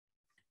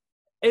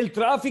El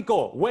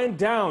Trafico went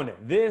down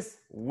this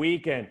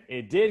weekend.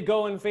 It did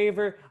go in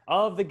favor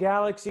of the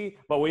Galaxy,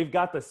 but we've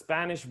got the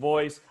Spanish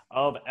voice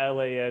of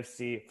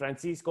LAFC,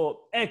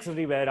 Francisco X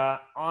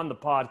Rivera, on the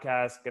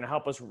podcast, going to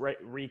help us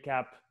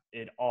recap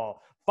it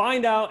all.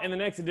 Find out in the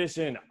next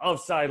edition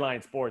of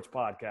Sideline Sports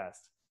Podcast.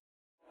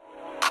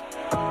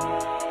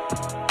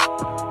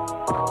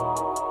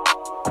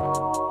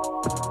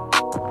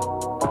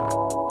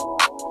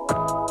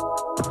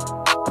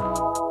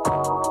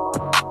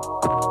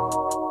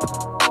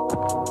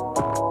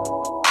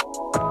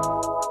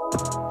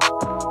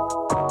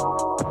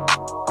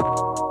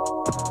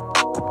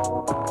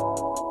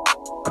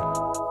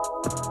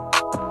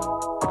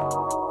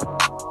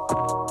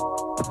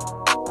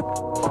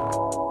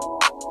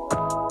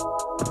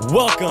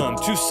 Welcome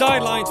to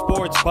Sideline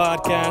Sports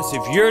Podcast.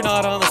 If you're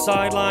not on the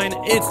sideline,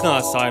 it's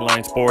not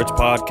Sideline Sports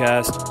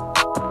Podcast.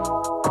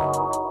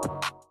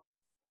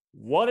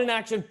 What an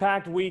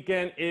action-packed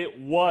weekend it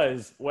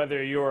was.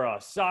 Whether you're a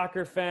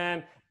soccer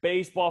fan,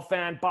 baseball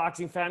fan,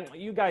 boxing fan,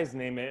 you guys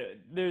name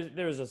it.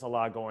 There's just a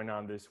lot going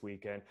on this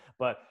weekend.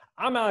 But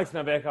I'm Alex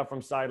Naveja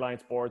from Sideline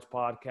Sports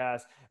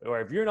Podcast,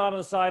 or if you're not on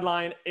the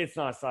sideline, it's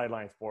not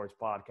Sideline Sports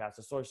Podcast,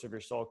 the source of your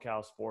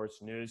SoCal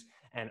sports news.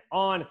 And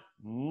on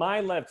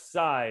my left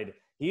side,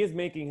 he is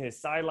making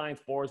his Sideline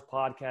Sports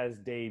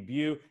Podcast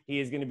debut. He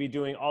is going to be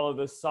doing all of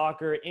the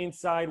soccer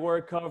inside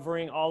work,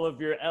 covering all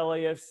of your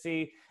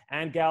LAFC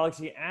and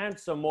Galaxy and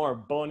some more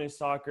bonus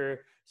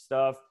soccer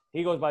stuff.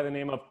 He goes by the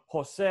name of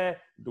Jose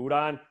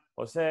Duran.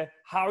 Jose,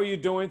 how are you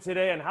doing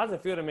today, and how does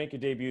it feel to make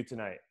your debut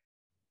tonight?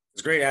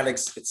 It's great,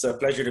 Alex. It's a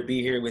pleasure to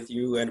be here with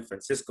you and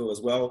Francisco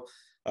as well.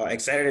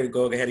 Excited to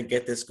go ahead and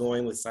get this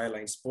going with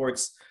Sideline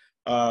Sports.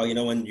 When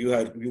you went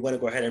to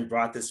go ahead and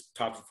brought this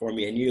topic for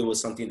me, I knew it was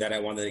something that I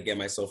wanted to get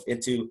myself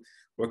into,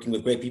 working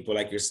with great people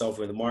like yourself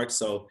and Mark.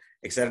 So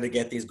excited to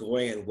get these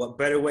going. And what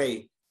better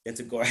way than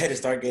to go ahead and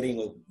start getting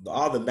with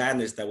all the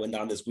madness that went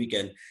down this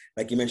weekend.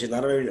 Like you mentioned,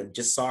 not only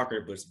just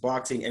soccer, but it's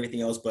boxing,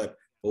 everything else. But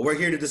what we're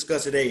here to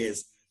discuss today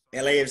is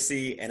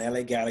LAFC and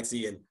LA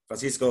Galaxy. And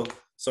Francisco,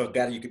 so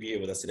glad you could be here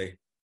with us today.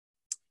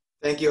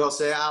 Thank you,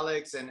 Jose.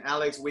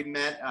 Alex, we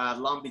met at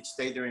Long Beach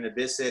State during a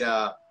visit,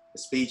 a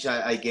speech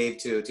I gave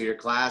to your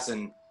class,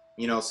 and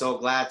so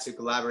glad to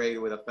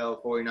collaborate with a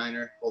fellow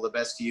 49er. All the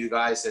best to you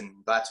guys, and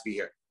glad to be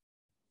here.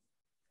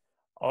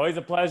 Always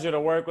a pleasure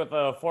to work with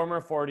a former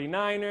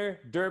 49er,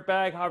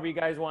 dirtbag, however you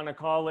guys want to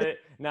call it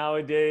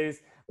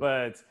nowadays.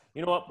 But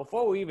you know what?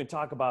 Before we even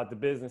talk about the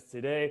business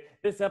today,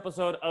 this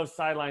episode of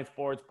Sideline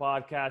Sports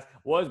Podcast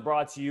was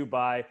brought to you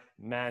by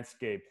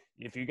Manscaped.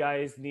 If you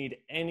guys need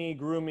any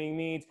grooming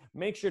needs,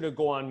 make sure to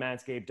go on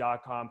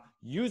manscaped.com.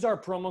 Use our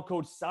promo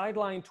code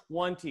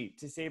SIDELINE20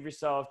 to save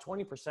yourself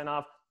 20%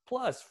 off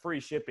plus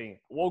free shipping.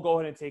 We'll go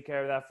ahead and take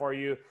care of that for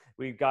you.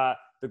 We've got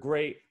the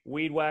great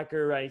weed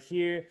whacker right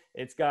here.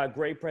 It's got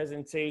great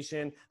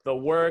presentation. The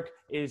work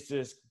is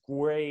just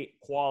great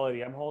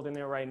quality. I'm holding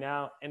it right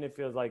now, and it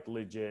feels like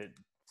legit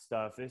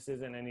stuff. This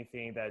isn't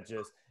anything that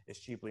just is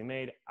cheaply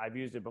made. I've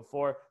used it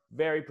before.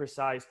 Very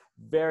precise,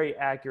 very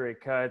accurate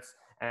cuts,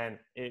 and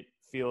it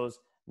feels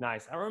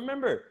nice. And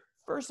remember,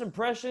 first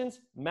impressions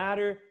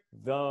matter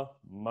the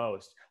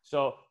most.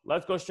 So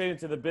let's go straight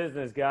into the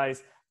business,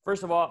 guys.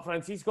 First of all,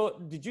 Francisco,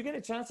 did you get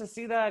a chance to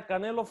see that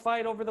Canelo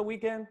fight over the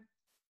weekend?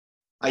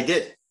 I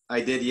did.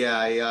 Yeah,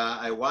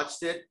 I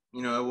watched it.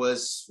 It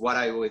was what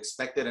I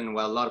expected and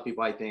what a lot of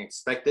people, I think,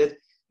 expected.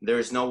 There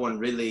is no one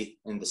really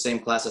in the same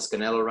class as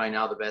Canelo right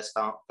now, the best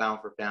pound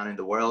for pound in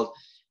the world.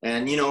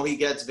 And, he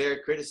gets very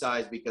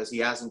criticized because he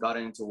hasn't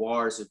gotten into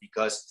wars or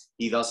because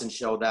he doesn't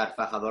show that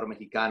fajador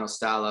mexicano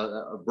style,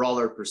 a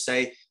brawler per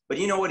se. But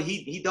you know what?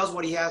 He does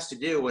what he has to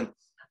do. And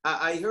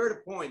I heard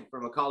a point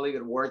from a colleague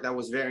at work that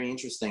was very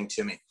interesting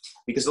to me,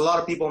 because a lot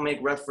of people make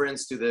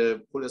reference to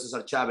the Julio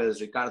Cesar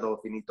Chavez, Ricardo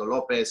Finito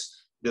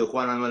Lopez, the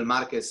Juan Manuel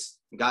Marquez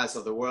guys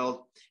of the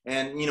world.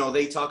 And,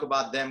 they talk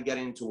about them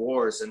getting into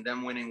wars and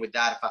them winning with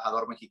that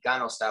fajador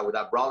mexicano style, with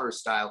that brawler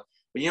style.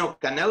 But,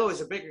 Canelo is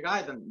a bigger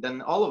guy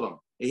than all of them.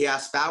 He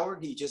has power.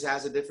 He just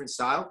has a different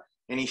style,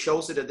 and he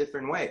shows it a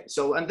different way.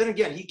 So, and then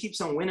again, he keeps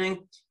on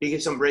winning. He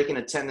keeps on breaking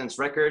attendance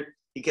record.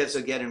 He keeps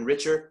on getting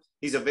richer.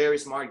 He's a very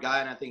smart guy,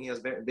 and I think he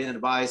has been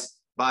advised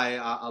by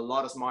a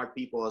lot of smart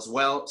people as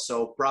well.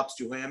 So props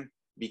to him,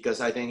 because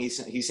I think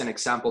he's an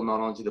example not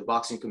only to the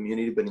boxing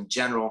community, but in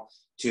general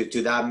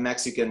to that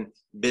Mexican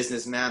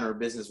businessman or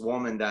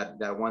businesswoman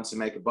that wants to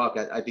make a buck.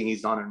 I think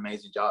he's done an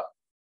amazing job.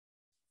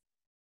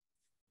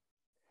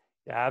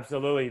 Yeah,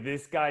 absolutely.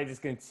 This guy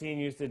just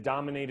continues to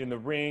dominate in the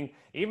ring,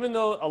 even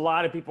though a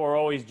lot of people are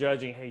always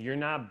judging, hey, you're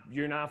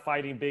not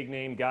fighting big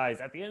name guys.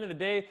 At the end of the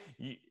day,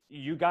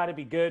 you got to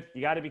be good.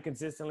 You got to be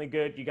consistently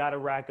good. You got to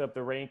rack up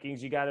the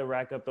rankings. You got to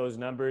rack up those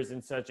numbers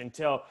and such,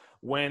 until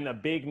when a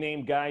big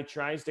name guy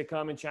tries to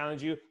come and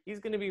challenge you, he's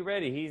going to be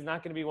ready. He's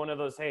not going to be one of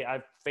those, hey,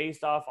 I've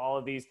faced off all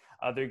of these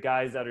other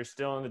guys that are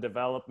still in the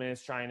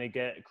developments trying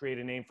to create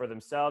a name for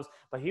themselves,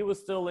 but he was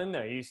still in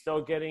there. He's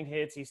still getting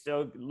hits. He's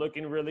still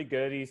looking really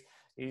good.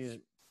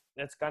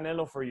 That's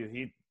Canelo for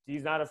you.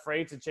 He's not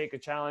afraid to take a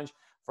challenge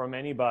from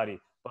anybody.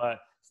 But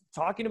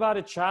talking about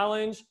a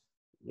challenge,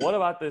 what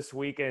about this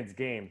weekend's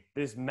game?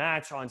 This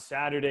match on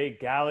Saturday,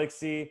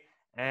 Galaxy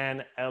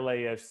and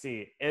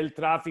LAFC. El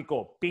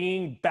Trafico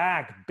being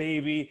back,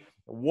 baby.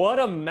 What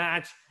a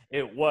match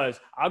it was.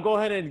 I'll go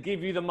ahead and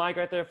give you the mic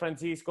right there,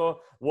 Francisco.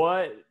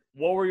 What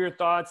were your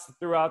thoughts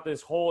throughout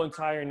this whole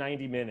entire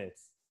 90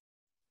 minutes?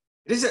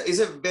 It's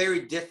a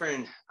very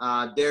different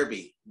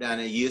derby than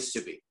it used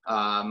to be.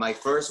 My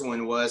first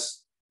one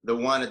was the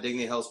one at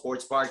Dignity Health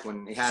Sports Park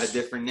when it had a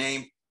different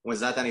name, when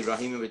Zlatan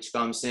Ibrahimovic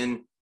comes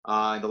in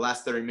the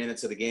last 30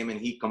 minutes of the game and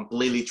he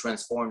completely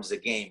transforms the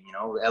game. You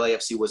know,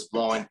 LAFC was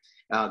blowing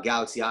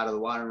Galaxy out of the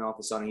water, and all of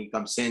a sudden he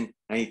comes in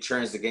and he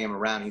turns the game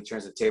around. He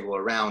turns the table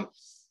around.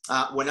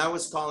 When I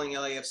was calling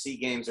LAFC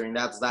games during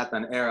that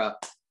Zlatan era,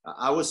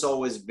 I was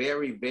always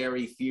very,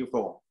 very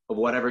fearful of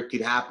whatever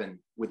could happen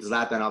with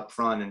Zlatan up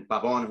front and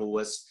Pavon, who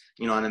was,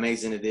 you know, an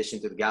amazing addition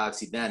to the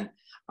Galaxy then.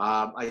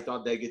 I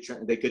thought they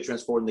could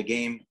transform the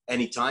game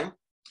anytime.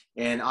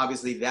 And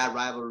obviously that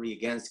rivalry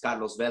against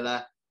Carlos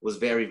Vela was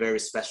very, very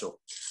special.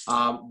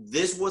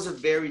 This was a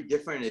very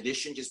different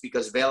edition just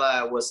because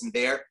Vela wasn't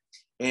there.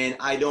 And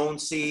I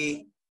don't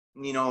see,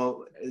 you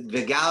know,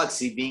 the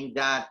Galaxy being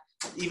that,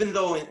 even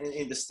though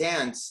in the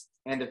stands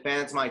and the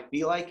fans might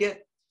feel like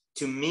it,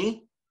 to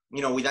me,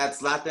 you know, without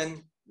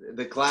Zlatan,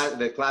 the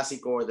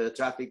Clásico or the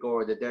Trafico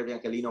or the Derby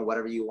Angelino,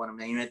 whatever you want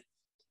to name it,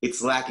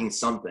 it's lacking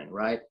something,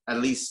 right? At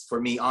least for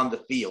me on the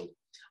field.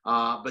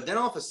 But then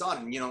all of a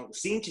sudden, you know,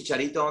 seeing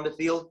Chicharito on the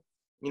field,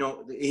 you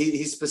know,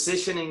 his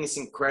positioning is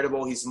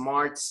incredible. His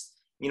smarts,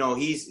 you know,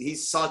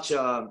 he's such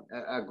a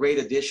great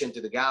addition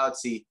to the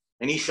Galaxy,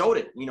 and he showed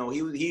it. You know,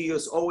 he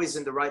was always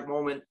in the right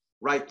moment,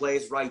 right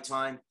place, right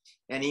time,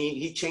 and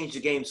he changed the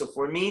game. So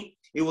for me,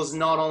 it was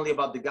not only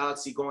about the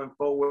Galaxy going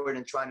forward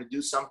and trying to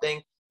do something,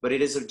 but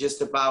it is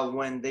just about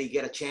when they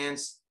get a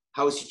chance,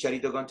 how is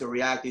Chicharito going to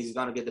react? Is he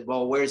going to get the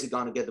ball? Where is he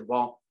going to get the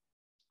ball?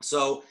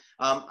 So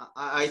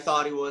I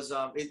thought it was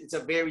it's a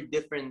very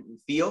different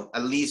feel,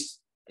 at least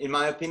in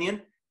my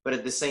opinion. But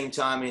at the same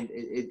time,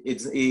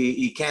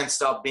 it can't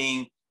stop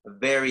being a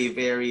very,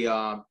 very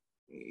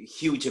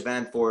huge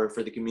event for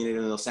the community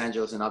in Los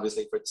Angeles and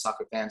obviously for the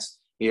soccer fans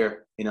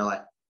here in LA.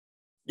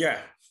 Yeah,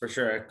 for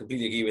sure. I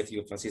completely agree with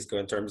you, Francisco,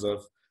 in terms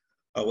of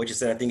what you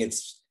said. I think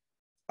it's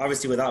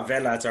obviously without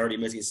Vela, it's already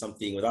missing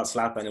something. Without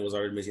Zlatan, it was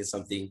already missing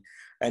something.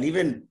 And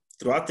even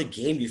throughout the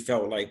game, you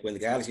felt like when the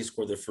Galaxy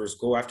scored their first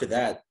goal, after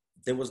that,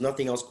 there was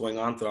nothing else going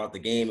on throughout the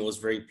game. It was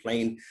very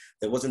plain.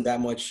 There wasn't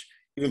that much,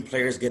 even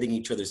players getting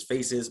each other's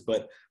faces.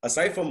 But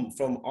aside from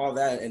all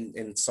that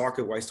and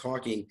soccer-wise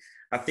talking,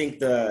 I think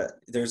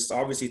there's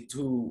obviously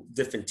two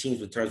different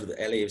teams in terms of the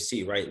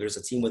LAFC, right? There's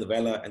a team with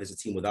Vela and there's a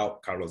team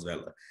without Carlos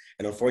Vela.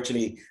 And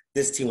unfortunately,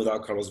 this team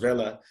without Carlos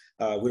Vela,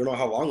 we don't know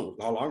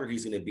how longer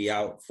he's going to be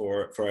out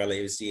for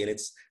LAFC. And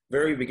it's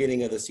very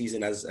beginning of the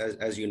season,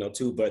 as you know,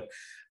 too. But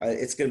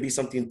it's going to be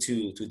something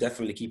to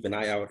definitely keep an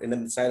eye out. And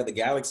then the side of the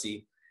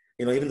Galaxy,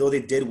 you know, even though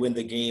they did win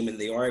the game and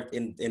they are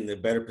in the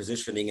better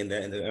positioning in the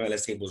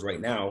MLS tables right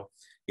now,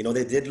 you know,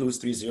 they did lose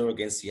 3-0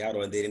 against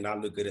Seattle and they did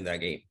not look good in that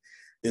game.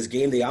 This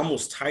game, they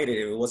almost tied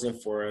it. It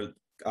wasn't for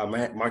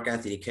Mark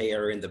Anthony K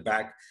error in the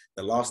back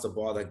that lost the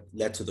ball that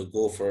led to the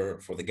goal for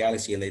the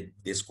Galaxy, and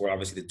they scored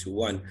obviously the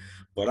 2-1.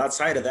 But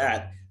outside of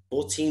that,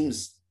 both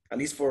teams, at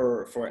least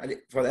for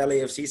the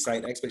LAFC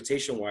side,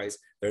 expectation-wise,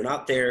 they're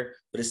not there,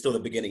 but it's still the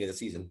beginning of the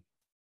season.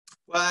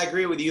 Well, I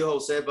agree with you,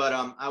 Jose, but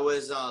I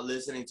was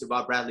listening to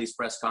Bob Bradley's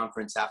press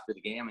conference after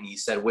the game, and he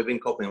said we've been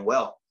coping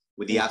well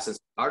with the absence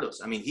of Carlos.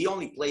 I mean, he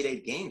only played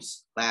 8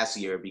 games last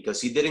year because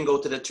he didn't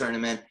go to the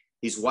tournament.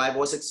 His wife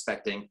was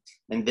expecting,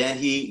 and then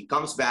he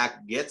comes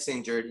back, gets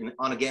injured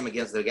on a game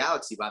against the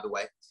Galaxy, by the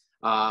way.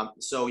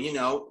 So, you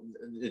know,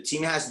 the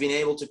team has been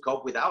able to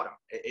cope without him.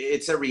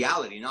 It's a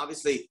reality. And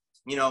obviously,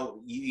 you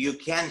know, you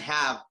can't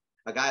have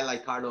a guy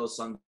like Carlos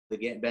on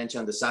the bench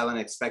on the sideline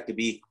and expect to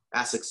be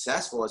as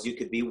successful as you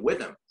could be with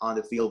him on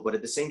the field. But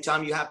at the same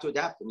time, you have to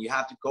adapt and you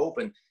have to cope.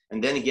 And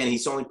then again,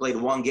 he's only played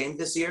 1 game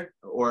this year,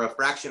 or a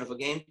fraction of a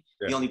game.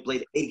 Yeah. He only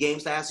played 8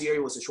 games last year.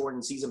 It was a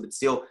shortened season, but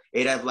still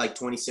 8 out of like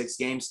 26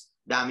 games.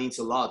 That means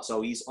a lot.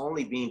 So he's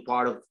only being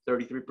part of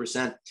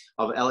 33%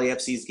 of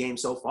LAFC's game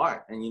so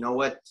far. And you know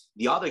what?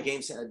 The other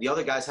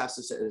guys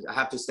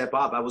have to step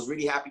up. I was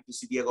really happy to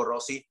see Diego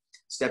Rossi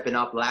stepping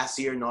up last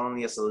year, not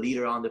only as a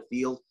leader on the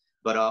field,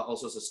 but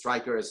also as a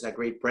striker, as a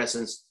great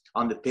presence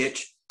on the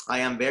pitch. I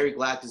am very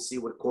glad to see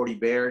what Cordy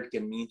Baird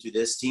can mean to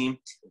this team,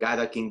 a guy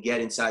that can get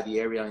inside the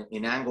area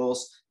in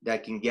angles,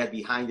 that can get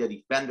behind the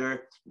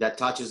defender, that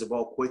touches the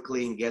ball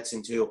quickly and gets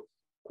into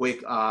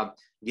quick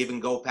give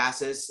and go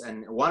passes.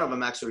 And one of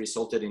them actually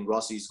resulted in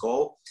Rossi's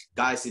goal.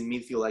 Guys in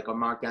midfield like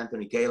Mark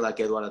Anthony K, like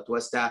Eduardo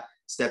Tuesta,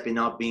 stepping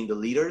up, being the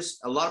leaders.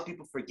 A lot of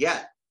people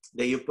forget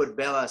that you put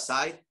Vela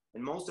aside,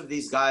 and most of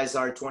these guys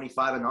are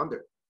 25 and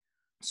under.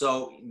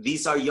 So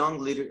these are young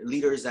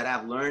leaders that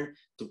have learned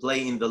to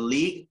play in the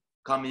league,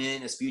 coming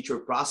in as future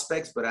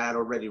prospects, but at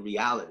already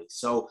reality.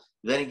 So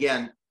then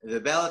again, the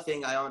Vela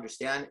thing, I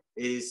understand,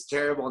 is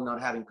terrible not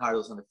having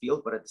Carlos on the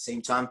field, but at the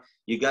same time,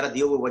 you got to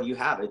deal with what you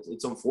have.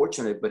 It's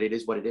unfortunate, but it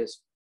is what it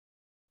is.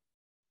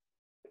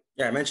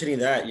 Yeah, mentioning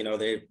that,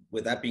 they,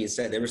 with that being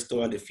said, they were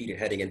still undefeated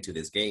heading into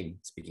this game.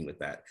 Speaking with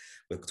that,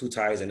 with 2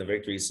 ties and a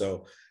victory,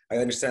 so I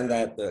understand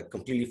that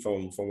completely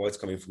from what's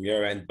coming from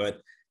your end.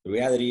 But the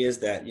reality is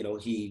that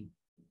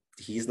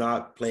he's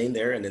not playing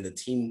there, and then the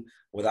team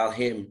without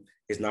him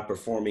is not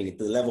performing at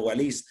the level, at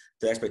least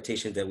the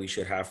expectation that we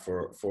should have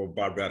for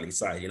Bob Bradley's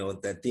side.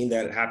 That thing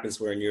that happens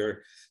when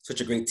you're such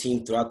a great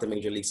team throughout the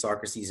Major League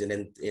Soccer season,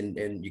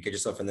 and you get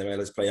yourself in the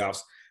MLS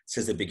playoffs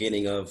since the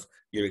beginning of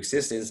your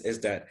existence, is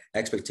that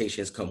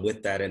expectations come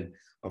with that. And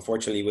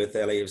unfortunately with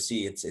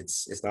LAFC,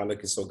 it's not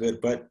looking so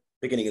good, but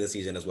beginning of the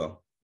season as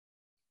well.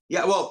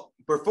 Yeah, well,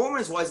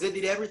 performance-wise, they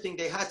did everything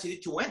they had to do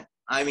to win.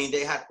 I mean,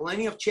 they had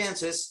plenty of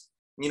chances.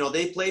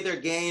 They played their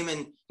game.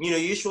 And,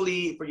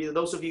 usually for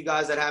those of you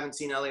guys that haven't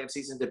seen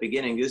LAFC since the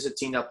beginning, this is a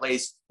team that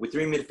plays with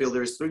 3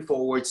 midfielders, 3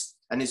 forwards,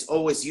 and is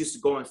always used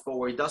to going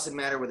forward. It doesn't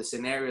matter what the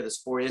scenario, the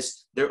sport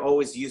is. They're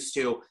always used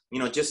to,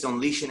 just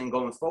unleashing and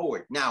going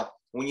forward. Now,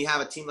 when you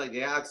have a team like the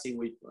Galaxy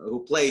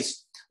who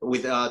plays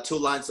with 2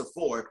 lines of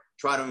 4,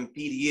 try to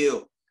impede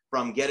you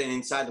from getting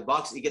inside the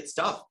box, it gets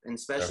tough. And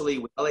especially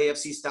with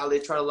LAFC style, they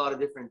try a lot of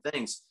different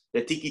things.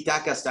 The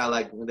tiki-taka style,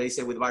 like they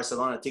say with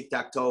Barcelona,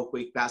 tic-tac-toe,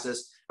 quick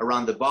passes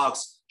around the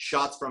box,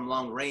 shots from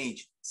long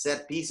range,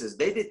 set pieces.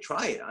 They did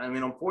try it. I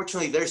mean,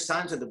 unfortunately, there's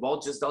times that the ball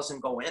just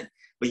doesn't go in.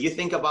 But you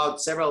think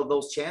about several of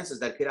those chances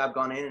that could have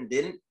gone in and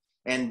didn't,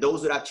 and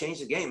those would have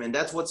changed the game. And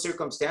that's what's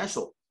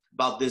circumstantial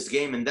about this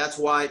game. And that's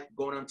why,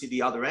 going on to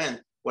the other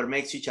end, what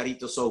makes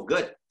Chicharito so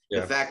good.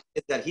 Yeah. The fact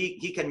is that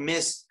he can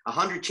miss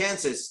 100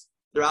 chances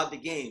throughout the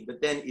game,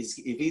 but then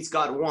if he's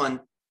got one,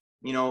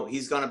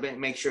 he's going to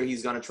make sure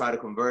he's going to try to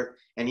convert.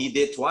 And he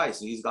did twice.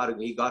 He got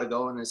to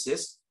go and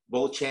assist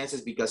both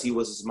chances because he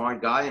was a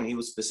smart guy and he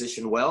was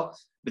positioned well.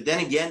 But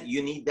then again,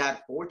 you need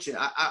that fortune.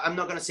 I'm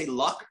not going to say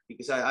luck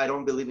because I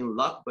don't believe in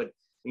luck, but,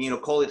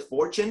 call it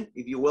fortune,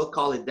 if you will,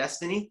 call it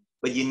destiny.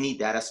 But you need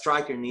that. A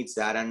striker needs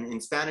that. And in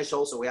Spanish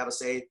also, we have a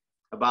say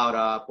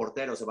about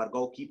porteros, about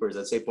goalkeepers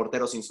that say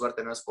portero sin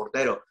suerte no es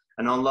portero.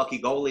 An unlucky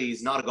goalie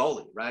is not a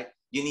goalie, right?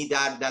 You need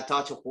that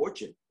touch of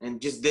fortune.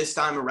 And just this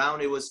time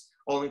around, it was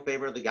all in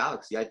favor of the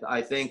Galaxy.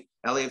 I think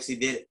LAFC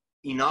did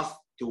enough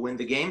to win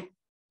the game.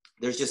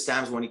 There's just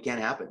times when it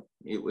can't happen.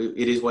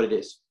 It is what it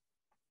is.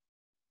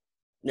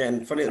 Yeah,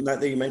 and funny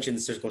that you mentioned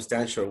the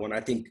circumstantial one. I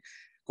think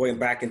going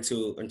back in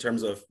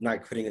terms of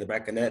not putting in the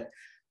back of net,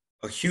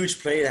 a huge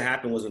play that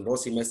happened was when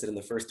Rossi missed it in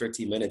the first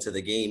 13 minutes of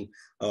the game.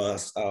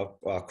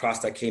 Cross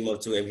that came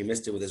up to him. He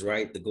missed it with his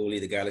right. The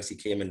goalie, the Galaxy,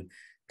 came and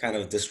kind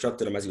of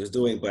disrupted him as he was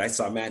doing. But I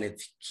saw, man,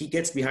 if he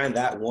gets behind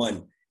that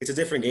one, it's a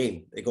different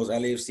game. It goes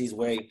LAFC's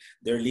way.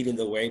 They're leading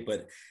the way.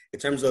 But in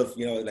terms of,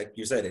 like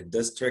you said, it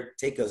does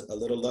take a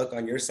little luck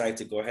on your side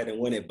to go ahead and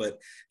win it. But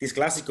these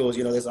Clásicos,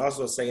 there's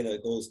also a saying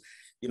that goes,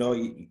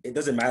 it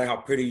doesn't matter how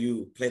pretty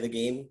you play the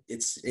game.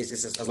 It's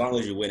just as long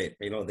as you win it.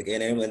 The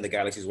game and the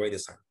Galaxy's way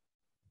this time.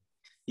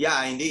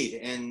 Yeah,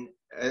 indeed. And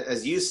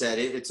as you said,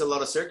 it's a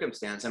lot of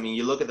circumstance. I mean,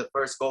 you look at the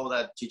first goal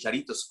that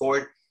Chicharito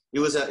scored. It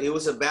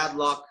was a bad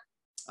luck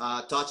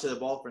touch of the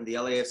ball from the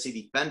LAFC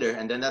defender,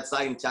 and then that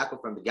sliding tackle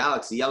from the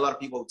Galaxy. Yeah, a lot of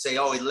people would say,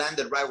 oh, it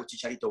landed right where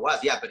Chicharito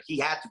was. Yeah, but he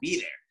had to be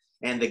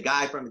there. And the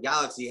guy from the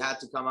Galaxy had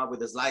to come up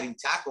with a sliding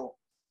tackle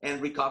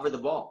and recover the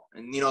ball.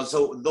 And,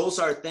 so those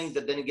are things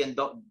that then again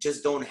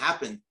don't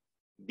happen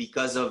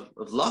because of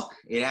luck.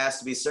 It has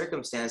to be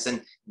circumstance.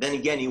 And then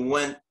again, he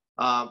went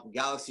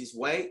Galaxy's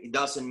way. It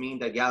doesn't mean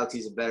that Galaxy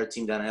is a better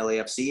team than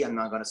LAFC. I'm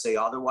not going to say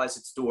otherwise.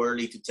 It's too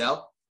early to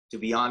tell, to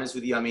be honest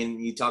with you. I mean,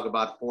 you talk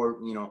about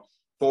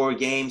 4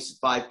 games,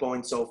 5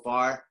 points so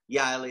far.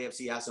 Yeah,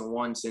 LAFC hasn't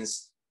won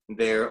since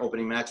their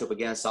opening matchup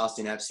against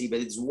Austin FC, but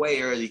it's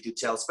way early to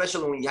tell,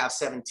 especially when you have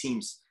 7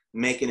 teams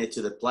making it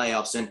to the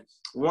playoffs. And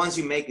once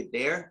you make it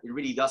there, it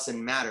really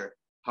doesn't matter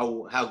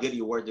how good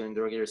you were during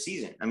the regular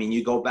season. I mean,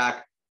 you go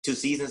back 2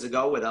 seasons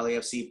ago when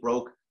LAFC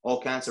broke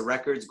all kinds of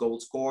records,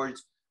 goals scored,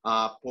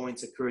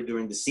 points occurred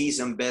during the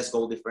season, best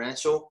goal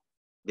differential.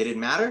 Did it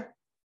matter?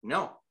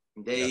 No.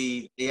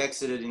 They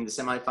exited in the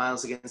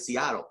semifinals against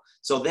Seattle.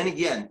 So then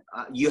again,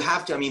 you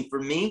have to, I mean, for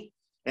me,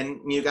 and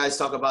you guys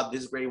talk about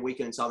this great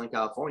weekend in Southern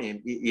California,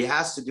 it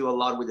has to do a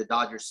lot with the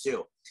Dodgers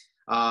too.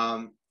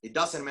 It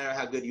doesn't matter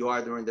how good you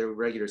are during the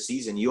regular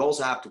season. You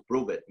also have to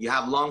prove it. You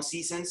have long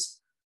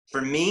seasons.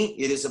 For me,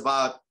 it is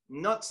about,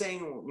 not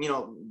saying,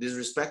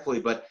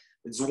 disrespectfully, but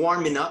it's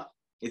warming up.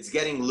 It's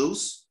getting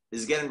loose.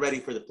 It's getting ready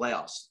for the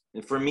playoffs.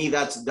 And for me,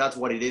 that's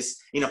what it is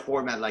in a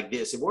format like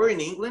this. If we're in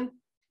England,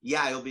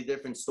 yeah, it'll be a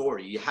different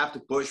story. You have to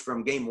push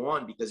from game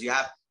one because you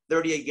have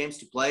 38 games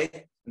to play.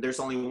 And there's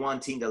only one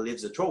team that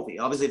lives the trophy.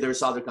 Obviously,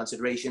 there's other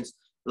considerations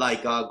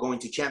like going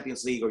to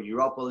Champions League or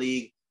Europa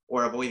League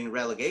or avoiding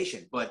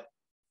relegation. But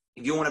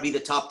if you want to be the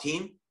top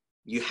team,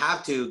 you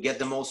have to get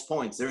the most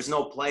points. There's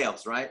no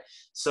playoffs, right?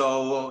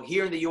 So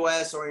here in the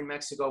U.S. or in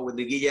Mexico with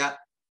Liguilla,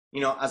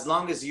 as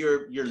long as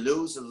you're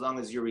loose, as long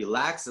as you're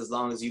relaxed, as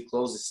long as you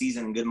close the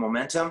season in good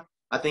momentum,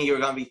 I think you're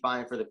going to be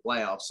fine for the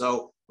playoffs.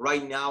 So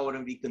right now, I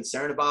wouldn't be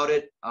concerned about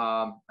it.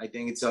 I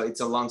think it's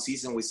a long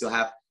season. We still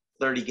have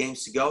 30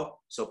 games to go,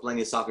 so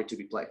plenty of soccer to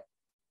be played.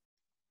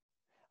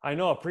 I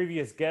know a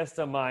previous guest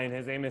of mine,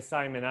 his name is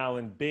Simon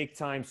Allen, big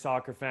time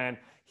soccer fan.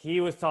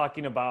 He was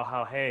talking about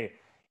how, hey,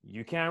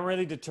 you can't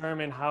really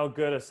determine how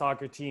good a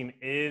soccer team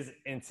is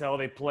until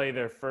they play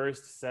their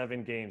first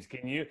 7 games.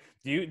 Do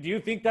you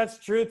think that's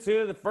true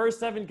too? The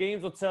first 7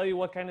 games will tell you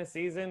what kind of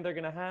season they're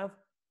gonna have?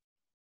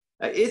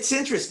 It's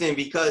interesting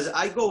because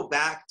I go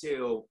back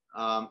to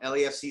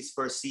LAFC's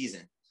first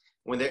season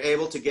when they're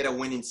able to get a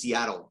win in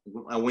Seattle,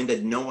 a win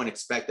that no one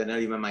expected, not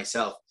even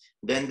myself.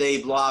 Then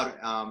they blow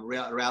out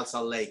Real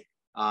Salt Lake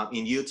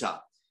in Utah.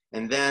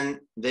 And then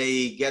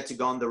they get to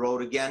go on the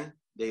road again.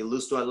 They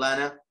lose to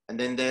Atlanta. And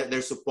then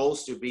they're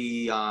supposed to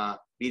be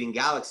beating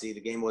Galaxy.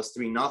 The game was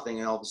 3-0.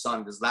 And all of a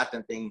sudden, this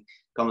Latin thing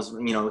comes,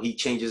 he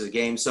changes the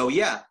game. So,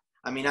 yeah,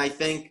 I mean, I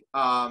think,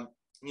 7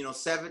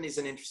 is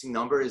an interesting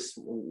number. It's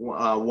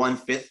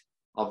 1/5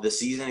 of the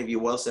season, if you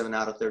will, 7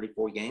 out of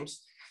 34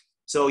 games.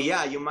 So,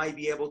 yeah, you might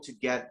be able to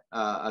get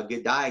a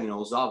good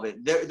diagnosis of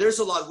it. There's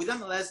a lot. With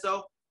MLS,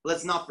 though,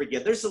 let's not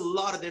forget, there's a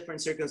lot of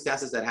different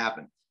circumstances that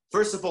happen.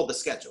 First of all, the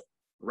schedule,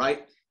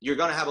 right? You're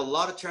going to have a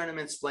lot of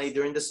tournaments played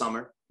during the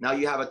summer. Now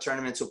you have a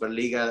tournament,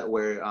 Superliga,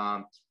 where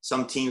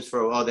some teams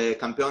the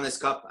Campeones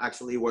Cup,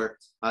 actually, where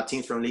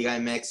teams from Liga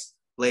MX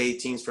play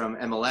teams from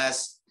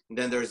MLS. And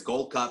then there's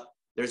Gold Cup.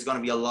 There's going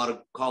to be a lot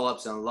of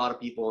call-ups and a lot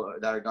of people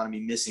that are going to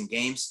be missing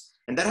games.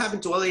 And that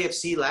happened to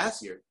LAFC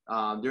last year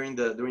during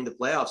the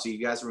playoffs. So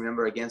you guys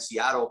remember against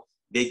Seattle,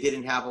 they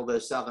didn't have all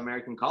the South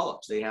American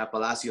call-ups. They have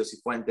Palacios,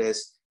 Cifuentes,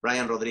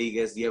 Brian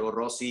Rodriguez, Diego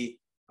Rossi.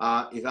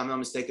 If I'm not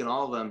mistaken,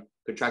 all of them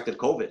contracted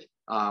COVID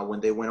when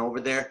they went over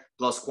there.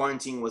 Plus,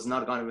 quarantine was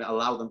not going to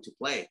allow them to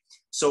play.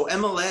 So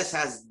MLS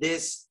has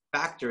this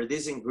factor,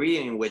 this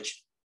ingredient in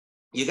which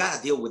you got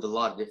to deal with a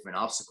lot of different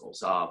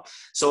obstacles.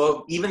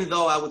 So even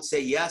though I would say,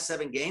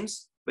 7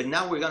 games, but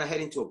now we're going to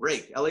head into a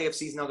break.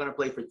 LAFC is not going to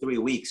play for 3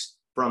 weeks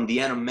from the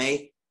end of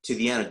May to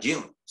the end of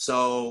June.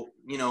 So,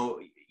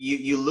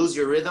 you lose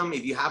your rhythm.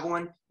 If you have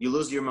one, you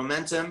lose your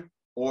momentum,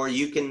 or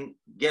you can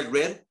get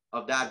rid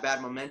of that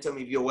bad momentum,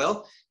 if you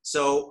will.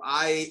 So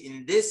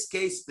in this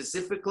case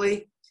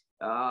specifically,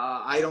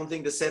 I don't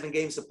think the 7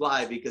 games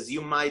apply, because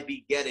you might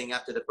be getting,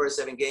 after the first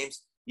 7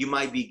 games, you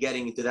might be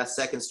getting into that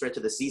second stretch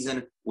of the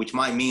season, which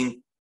might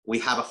mean we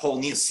have a whole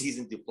new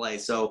season to play.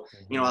 So,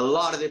 a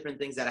lot of different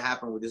things that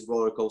happen with this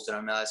roller coaster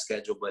MLS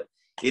schedule, but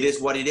it is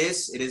what it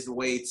is. It is the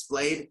way it's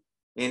played.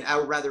 And I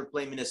would rather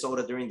play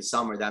Minnesota during the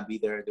summer than be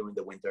there during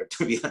the winter,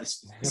 to be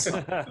honest.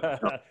 So,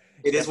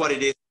 it is what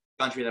it is,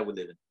 the country that we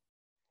live in.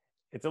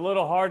 It's a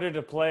little harder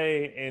to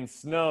play in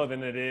snow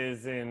than it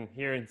is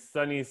here in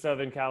sunny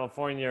Southern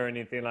California or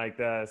anything like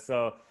that.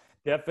 So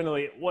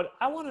definitely, what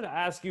I wanted to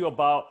ask you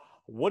about,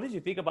 what did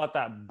you think about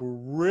that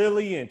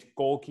brilliant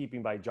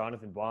goalkeeping by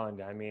Jonathan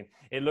Bond? I mean,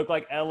 it looked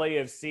like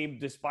LAFC,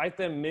 despite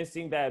them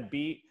missing that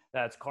beat,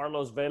 that's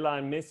Carlos Vela,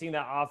 and missing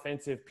that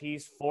offensive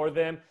piece for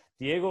them,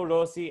 Diego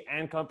Rossi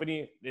and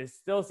company, it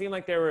still seemed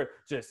like they were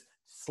just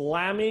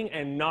slamming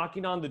and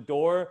knocking on the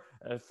door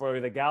for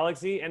the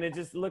Galaxy, and it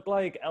just looked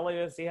like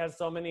LAFC had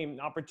so many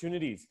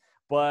opportunities.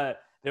 But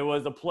there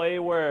was a play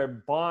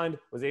where Bond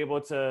was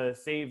able to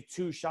save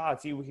 2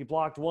 shots. He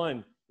blocked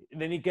one,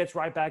 and then he gets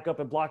right back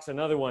up and blocks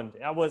another one.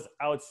 That was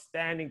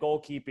outstanding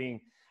goalkeeping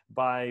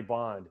by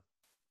Bond.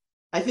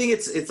 I think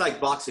it's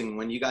like boxing.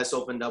 When you guys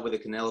opened up with a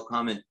Canelo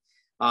comment,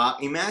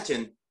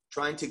 imagine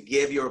trying to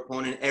give your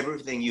opponent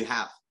everything you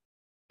have,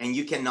 and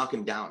you can knock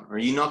him down, or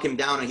you knock him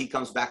down and he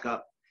comes back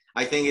up.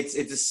 I think it's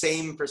the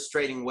same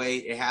frustrating way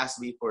it has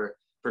to be for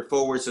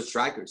forwards or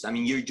strikers. I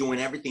mean, you're doing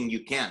everything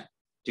you can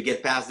to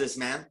get past this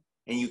man,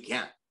 and you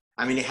can't.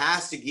 I mean, it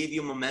has to give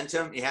you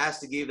momentum. It has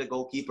to give the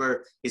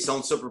goalkeeper his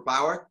own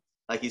superpower,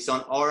 like his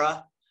own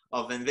aura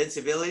of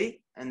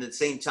invincibility. And at the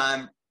same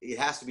time, it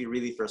has to be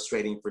really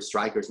frustrating for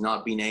strikers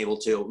not being able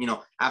to,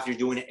 after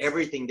doing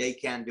everything they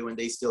can do, and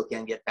they still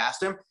can't get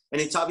past him.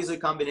 And it's obviously a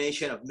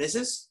combination of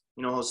misses.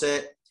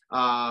 Jose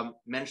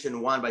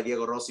mentioned one by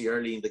Diego Rossi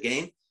early in the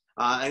game.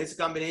 And it's a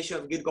combination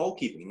of good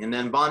goalkeeping. And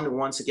then Bond,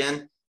 once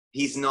again,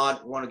 he's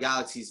not one of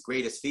Galaxy's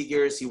greatest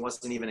figures. He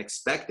wasn't even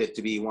expected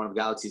to be one of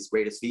Galaxy's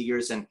greatest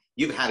figures. And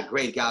you've had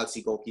great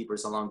Galaxy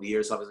goalkeepers along the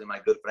years. Obviously,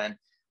 my good friend,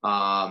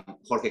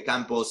 Jorge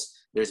Campos.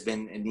 There's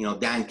been,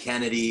 Dan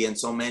Kennedy, and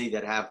so many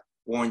that have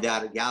worn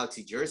that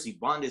Galaxy jersey.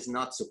 Bond is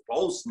not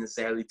supposed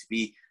necessarily to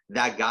be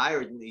that guy,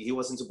 or he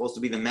wasn't supposed to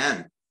be the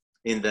man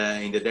in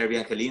the Derby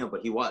Angelino,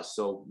 but he was.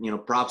 So,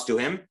 props to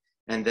him.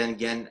 And then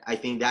again, I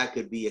think that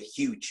could be a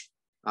huge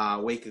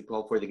wake-up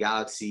call for the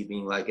Galaxy,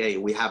 being like, hey,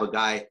 we have a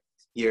guy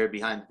here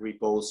behind the 3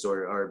 posts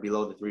or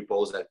below the 3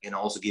 posts that can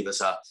also give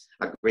us a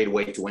great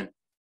way to win.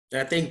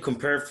 And I think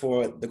compared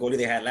for the goalie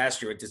they had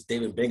last year with just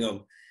David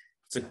Bingham,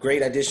 it's a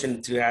great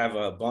addition to have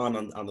a Bond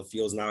on the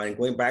fields now. And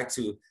going back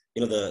to,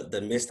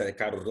 the miss that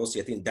Carlos Rossi,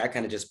 I think that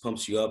kind of just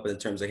pumps you up in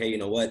terms of, hey, you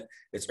know what?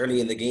 It's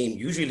early in the game.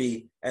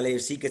 Usually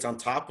LAFC gets on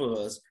top of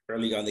us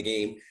early on the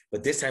game,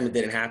 but this time it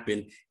didn't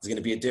happen. It's going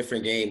to be a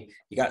different game.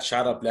 You got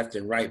shot up left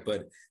and right,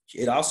 but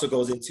it also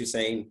goes into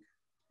saying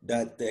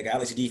that the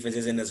Galaxy defense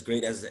isn't as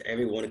great as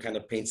everyone kind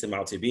of paints him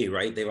out to be,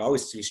 right? They've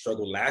always really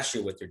struggled last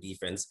year with their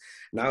defense.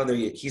 Now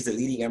he's the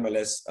leading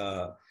MLS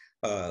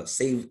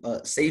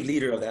save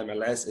leader of the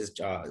MLS is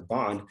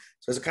Bond.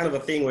 So it's kind of a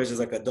thing where it's just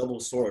like a double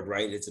sword,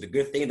 right? It's a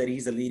good thing that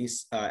he's the leading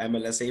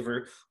MLS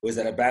saver, or is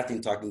that a bad thing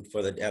talking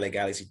for the LA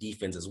Galaxy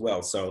defense as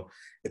well? So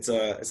it's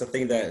a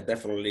thing that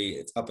definitely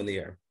it's up in the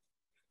air.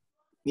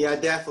 Yeah,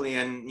 definitely.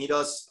 And he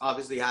does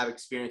obviously have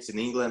experience in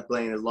England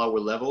playing at lower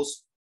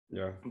levels.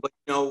 Yeah. But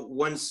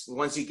once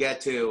you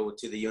get to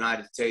the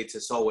United States,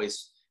 it's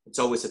always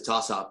a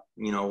toss up.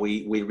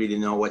 We really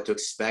know what to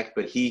expect,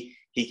 but he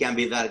can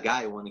be that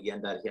guy when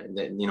again that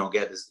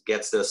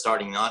gets the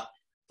starting nod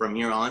from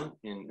here on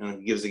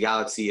and gives the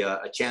Galaxy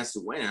a chance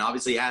to win. And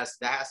obviously that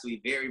has to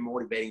be very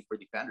motivating for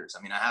defenders.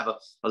 I mean, I have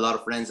a lot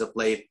of friends that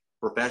play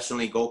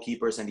professionally,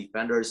 goalkeepers and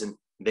defenders, and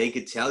they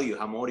could tell you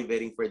how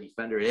motivating for a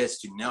defender is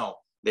to know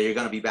that you're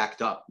going to be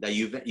backed up, that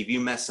if you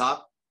mess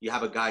up, you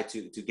have a guy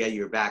to get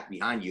your back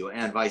behind you,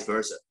 and vice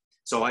versa.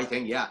 So I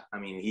think,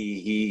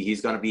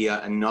 he's going to be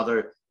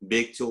another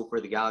big tool for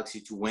the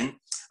Galaxy to win.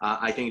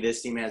 I think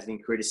this team has been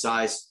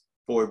criticized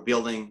for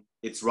building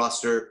its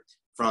roster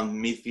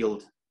from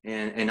midfield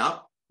and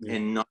up,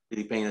 and not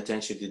really paying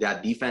attention to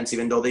that defense,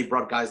 even though they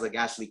brought guys like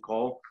Ashley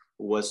Cole,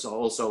 who was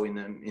also in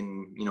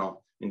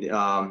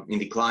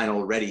decline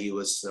already. He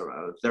was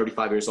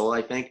 35 years old,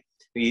 I think.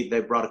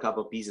 They brought a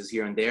couple of pieces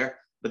here and there,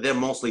 but they're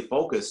mostly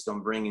focused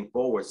on bringing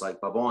forwards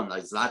like Pavon,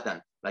 like Zlatan,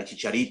 like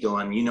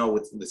Chicharito. And,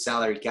 with the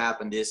salary cap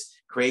and this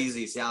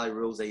crazy salary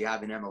rules that you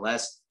have in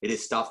MLS, it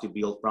is tough to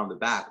build from the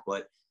back.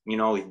 But,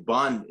 if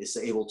Bond is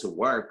able to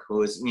work, he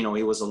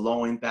was a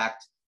low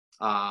impact,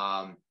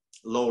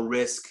 low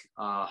risk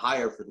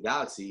hire for the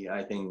Galaxy,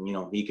 I think,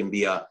 he can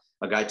be a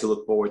guy to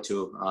look forward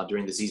to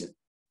during the season.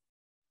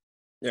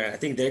 Yeah, I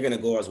think they're going to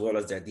go as well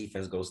as their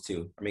defense goes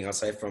too. I mean,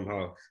 aside from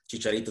how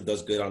Chicharito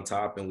does good on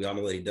top, and we all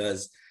know what he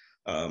does,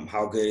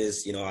 how good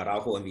is,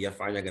 Araujo and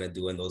Villafaña going to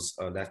do in those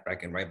left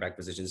back and right back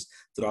positions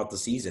throughout the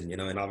season,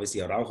 and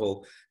obviously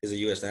Araujo is a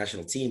U.S.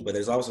 national team, but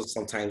there's also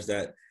sometimes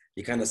that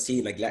you kind of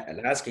see, like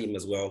last game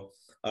as well,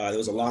 there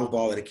was a long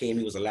ball that came,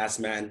 he was the last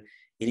man,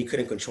 and he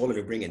couldn't control it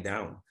or bring it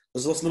down.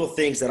 Those little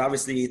things that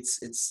obviously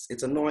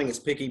it's annoying, it's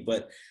picky,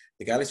 but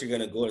the Galaxy are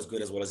going to go as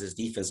good as well as his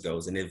defense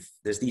goes. And if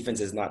this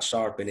defense is not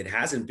sharp, and it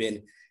hasn't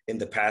been in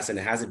the past, and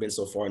it hasn't been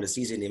so far in the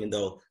season, even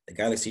though the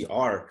Galaxy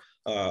are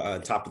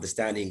on top of the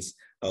standings,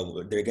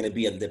 they're going to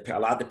be a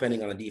lot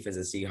depending on the defense,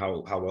 and see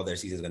how well their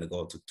season is going to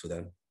go to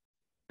them.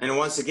 And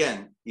once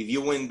again, if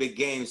you win big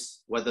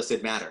games, what does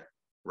it matter,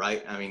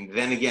 right? I mean,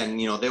 then again,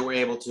 they were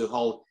able to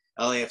hold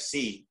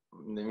LAFC,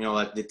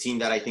 like the team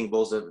that I think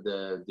boasts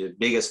the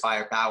biggest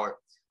firepower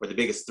or the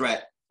biggest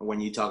threat when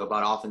you talk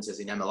about offenses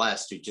in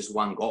MLS, to just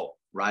one goal,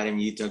 right?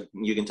 And you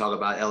can talk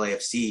about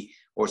LAFC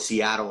or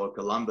Seattle or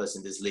Columbus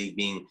in this league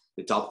being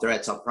the top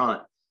threats up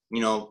front.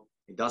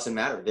 It doesn't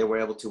matter. They were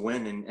able to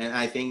win. And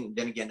I think,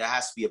 then again, that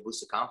has to be a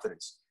boost of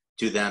confidence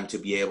to them to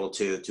be able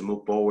to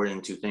move forward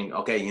and to think,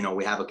 okay,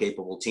 we have a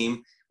capable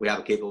team. We have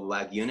a capable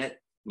back unit.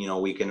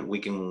 We can,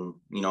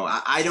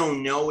 I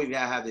don't know if I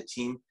have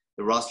the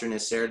roster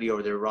necessarily,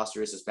 or their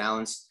roster is as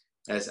balanced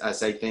as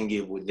I think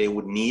they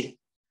would need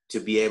to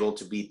be able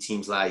to beat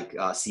teams like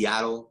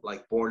Seattle,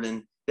 like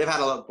Portland.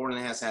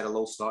 Portland has had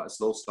a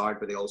slow start,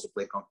 but they also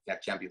play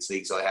CONCACAF Champions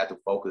League, so they had to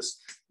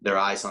focus their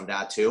eyes on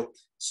that too.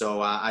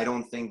 So I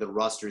don't think the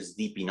roster is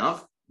deep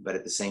enough, but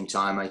at the same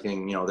time, I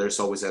think there's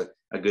always a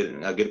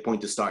good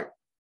point to start.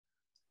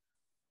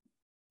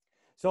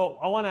 So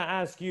I want to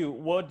ask you,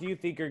 what do you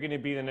think are going to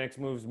be the next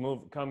moves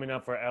coming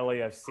up for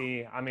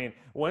LAFC? I mean,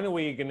 when are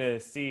we going to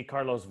see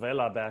Carlos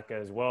Vela back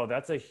as well?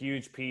 That's a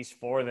huge piece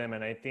for them,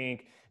 and I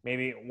think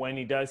maybe when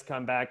he does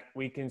come back,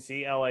 we can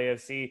see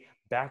LAFC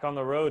back on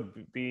the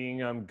road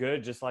being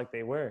good, just like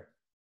they were.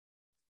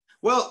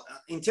 Well,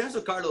 in terms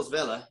of Carlos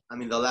Vela, I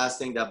mean, the last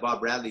thing that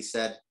Bob Bradley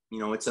said,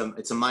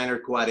 it's a minor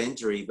quad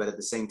injury, but at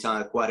the same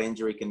time, a quad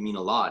injury can mean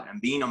a lot.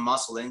 And being a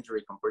muscle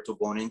injury compared to a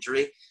bone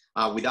injury,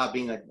 without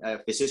being a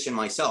physician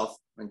myself,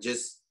 and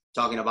just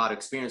talking about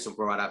experience from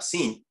what I've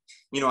seen,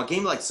 a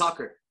game like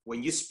soccer,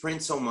 when you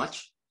sprint so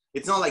much,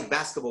 it's not like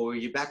basketball where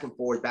you're back and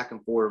forth,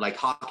 like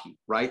hockey,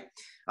 right?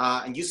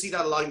 And you see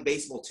that a lot in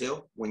baseball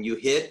too. When you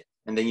hit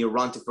and then you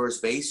run to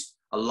first base,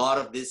 a lot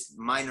of these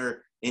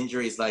minor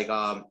injuries like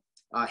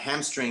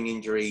hamstring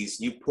injuries,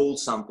 you pull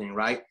something,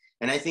 right?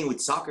 And I think with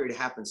soccer, it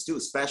happens too,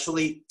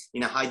 especially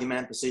in a high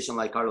demand position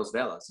like Carlos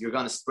Vela's. You're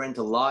going to sprint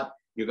a lot.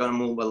 You're going to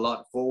move a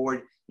lot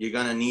forward. You're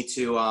going to need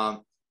to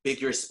pick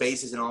your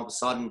spaces, and all of a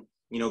sudden,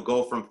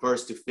 go from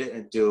first to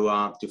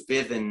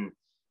fifth and,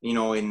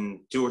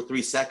 in 2 or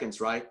 3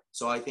 seconds, right?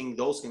 So I think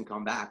those can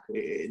come back.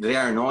 They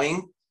are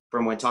annoying.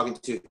 From when talking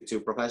to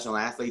professional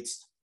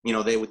athletes,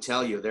 they would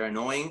tell you they're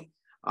annoying.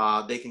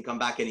 They can come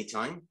back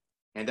anytime.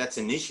 And that's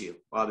an issue,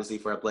 obviously,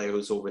 for a player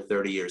who's over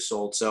 30 years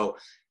old. So,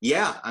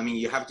 yeah, I mean,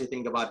 you have to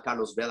think about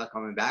Carlos Vela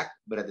coming back.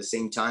 But at the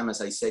same time, as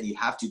I said, you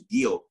have to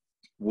deal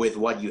with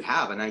what you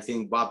have. And I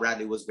think Bob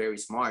Bradley was very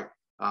smart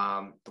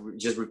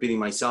just repeating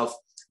myself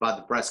about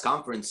the press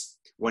conference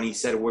when he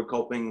said we're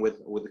coping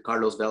with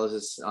Carlos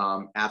Vela's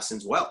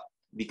absence well,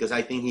 because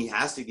I think he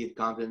has to give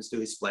confidence to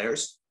his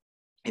players.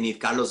 And if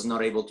Carlos is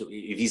not able to,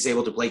 if he's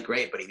able to play,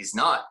 great, but if he's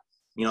not,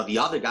 the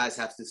other guys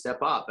have to step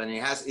up. And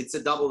it's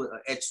a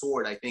double-edged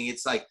sword. I think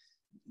it's like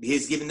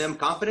he's giving them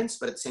confidence,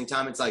 but at the same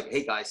time, it's like,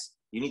 hey guys,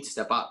 you need to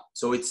step up.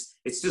 So it's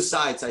two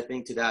sides, I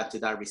think, to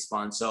that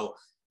response. So,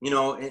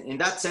 in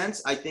that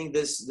sense, I think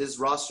this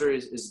roster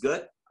is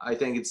good. I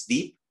think it's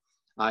deep.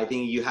 I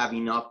think you have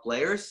enough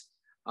players.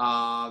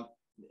 The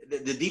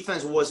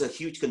defense was a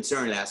huge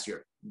concern last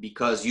year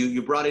because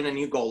you brought in a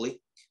new goalie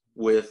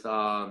with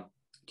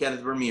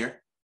Kenneth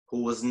Vermeer,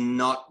 who was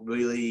not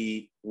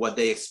really what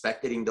they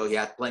expected, even though he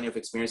had plenty of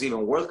experience,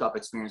 even World Cup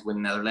experience with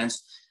the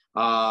Netherlands.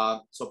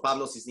 So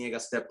Pablo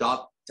Cisniega stepped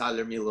up.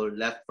 Tyler Miller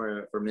left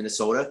for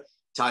Minnesota.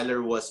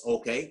 Tyler was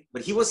okay,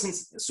 but he wasn't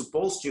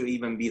supposed to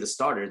even be the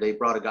starter. They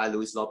brought a guy,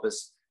 Luis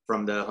Lopez,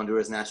 from the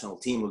Honduras national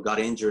team, who got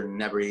injured and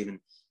never even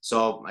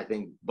saw, I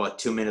think, but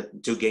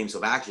 2 games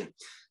of action.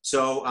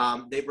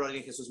 So they brought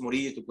in Jesus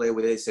Murillo to play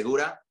with Eddie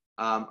Segura.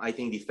 I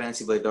think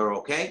defensively they're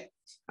okay.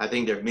 I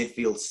think their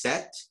midfield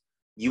set.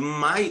 You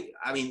might,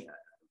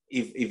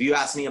 if you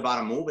ask me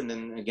about a move, and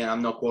then again,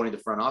 I'm not quoting the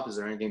front office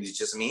or anything, it's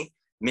just me,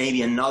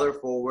 maybe another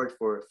forward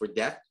for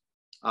depth,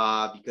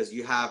 because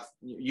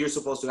you're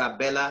supposed to have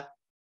Vela,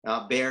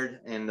 Baird,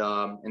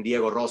 and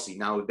Diego Rossi.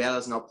 Now, if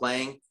Vela's not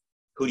playing,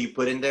 who do you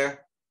put in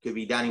there? Could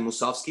be Danny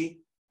Musovski.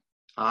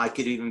 It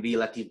could even be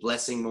Latif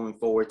Blessing moving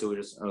forward to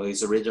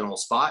his original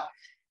spot.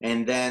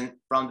 And then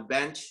from the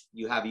bench,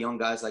 you have young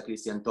guys like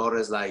Christian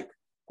Torres, like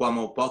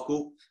Kwame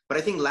Opoku. But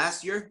I think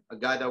last year, a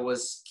guy that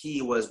was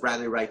key was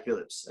Bradley Wright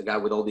Phillips, a guy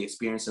with all the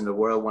experience in the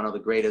world, one of the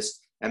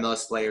greatest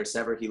MLS players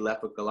ever. He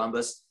left for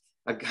Columbus.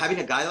 Having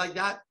a guy like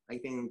that, I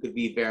think could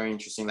be very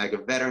interesting, like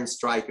a veteran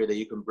striker that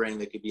you can bring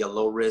that could be a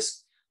low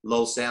risk,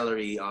 low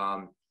salary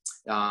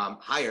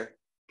hire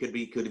could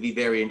be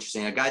very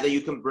interesting. A guy that you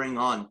can bring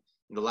on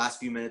in the last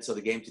few minutes of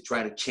the game to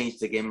try to change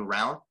the game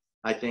around.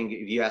 I think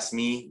if you ask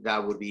me,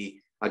 that would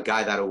be a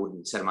guy that I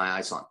wouldn't set my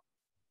eyes on.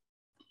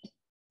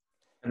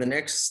 And the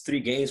next 3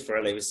 games for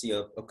LAFC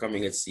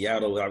upcoming at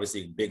Seattle,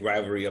 obviously big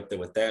rivalry up there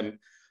with them.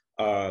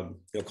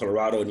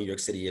 Colorado, New York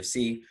City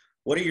FC.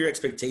 What are your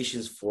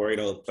expectations for,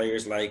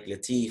 players like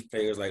Latif,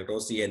 players like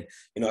Rossi, and,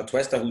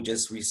 Atuesta, who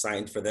just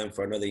re-signed for them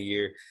for another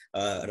year,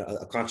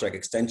 a contract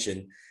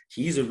extension?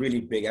 He's a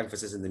really big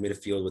emphasis in the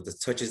midfield with the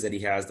touches that he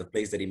has, the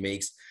plays that he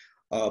makes.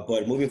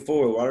 But moving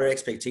forward, what are our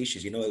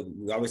expectations?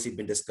 We've obviously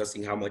been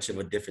discussing how much of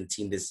a different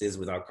team this is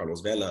without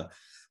Carlos Vela.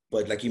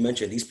 But like you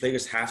mentioned, these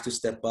players have to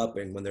step up,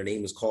 and when their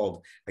name is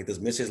called, like those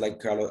misses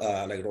like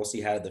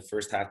Rossi had in the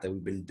first half that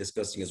we've been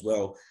discussing as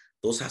well,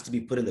 those have to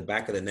be put in the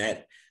back of the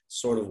net,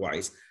 sort of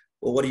wise.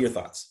 Well, what are your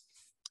thoughts?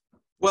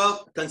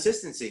 Well,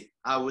 consistency,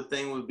 I would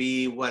think, would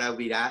be what I would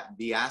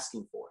be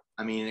asking for.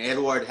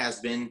 Edward has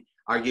been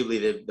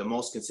arguably the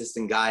most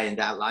consistent guy in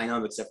that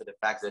lineup, except for the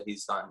fact that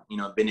he's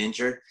been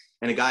injured.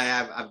 And a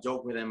guy I've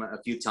joked with him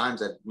a few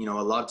times that, a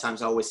lot of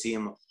times I always see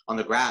him on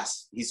the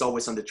grass. He's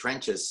always on the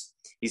trenches.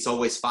 He's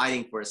always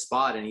fighting for a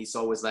spot, and he's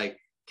always like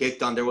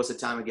kicked on. There was a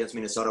time against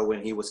Minnesota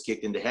when he was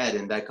kicked in the head,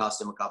 and that cost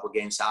him a couple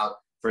games out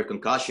for a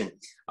concussion.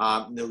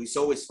 He's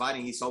always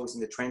fighting. He's always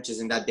in the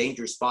trenches in that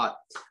dangerous spot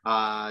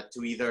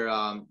to either,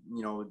 I'm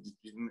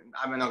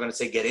not going to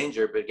say get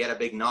injured, but get a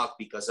big knock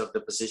because of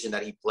the position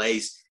that he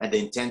plays and the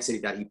intensity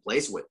that he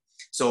plays with.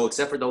 So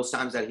except for those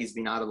times that he's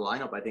been out of the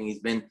lineup, I think he's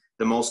been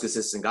the most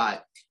consistent guy.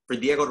 For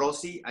Diego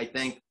Rossi, I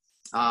think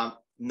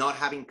not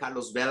having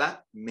Carlos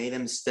Vela made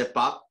him step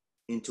up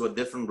into a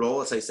different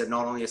role. As I said,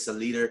 not only as a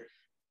leader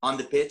on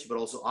the pitch, but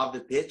also off the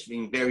pitch,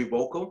 being very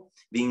vocal,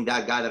 being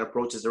that guy that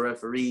approaches the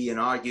referee and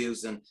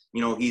argues. And,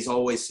 he's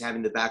always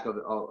having the back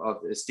of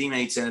his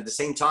teammates. And at the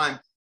same time,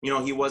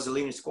 he was a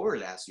leading scorer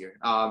last year.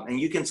 And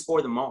you can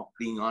score them all,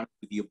 being honest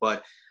with you.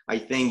 But I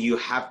think you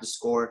have to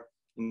score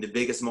in the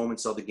biggest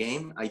moments of the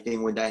game. I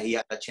think when he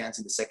had a chance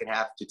in the second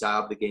half to tie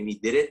up the game, he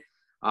did it.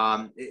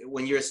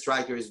 When you're a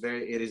striker,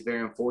 it is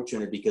very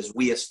unfortunate because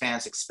we as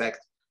fans expect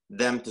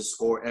them to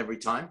score every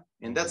time.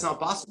 And that's not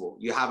possible.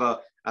 You have a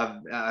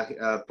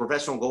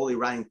professional goalie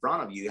right in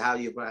front of you. You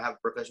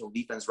have professional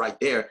defense right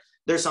there.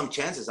 There's some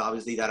chances,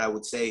 obviously, that I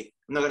would say,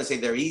 I'm not going to say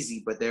they're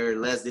easy, but they're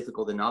less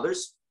difficult than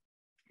others.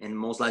 And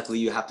most likely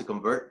you have to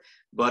convert.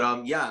 But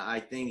I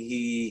think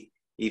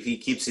if he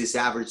keeps his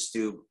average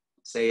to,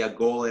 say, a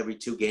goal every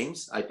 2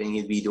 games, I think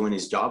he'd be doing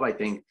his job. I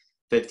think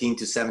 15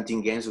 to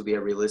 17 games would be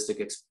a realistic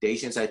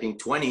expectations. I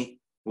think 20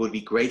 would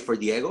be great for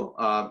Diego.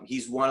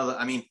 He's one of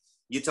the,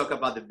 you talk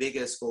about the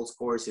biggest goal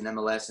scorers in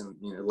MLS in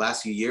the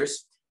last few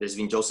years. There's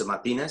been Joseph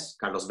Martinez,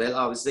 Carlos Vela,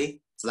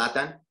 obviously,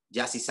 Zlatan,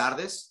 Yassi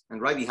Sardes,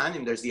 and right behind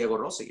him, there's Diego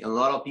Rossi. And a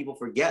lot of people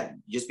forget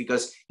just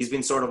because he's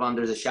been sort of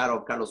under the shadow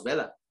of Carlos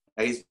Vela.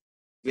 He's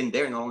been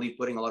there not only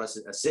putting a lot of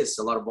assists,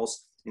 a lot of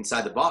balls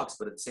inside the box,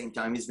 but at the same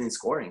time, he's been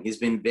scoring. He's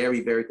been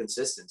very, very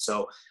consistent.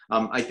 So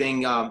I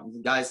think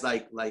guys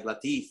like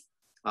Latif,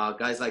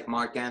 guys like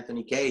Mark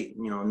Anthony Kaye,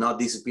 not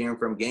disappearing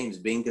from games,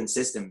 being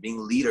consistent,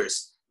 being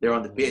leaders, they're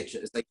on the pitch.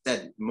 As I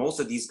said, most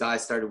of these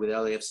guys started with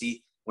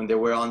LAFC when they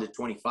were under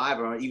 25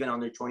 or even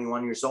under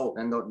 21 years old.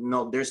 And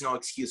no, there's no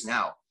excuse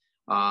now.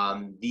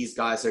 These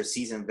guys are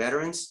seasoned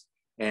veterans,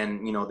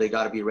 and, you know, they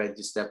got to be ready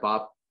to step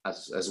up,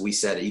 as we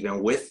said,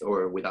 even with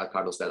or without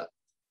Carlos Vela.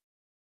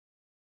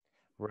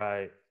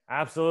 Right.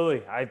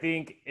 Absolutely. I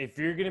think if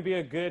you're going to be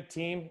a good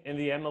team in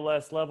the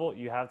MLS level,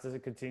 you have to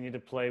continue to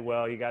play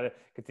well. You got to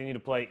continue to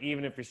play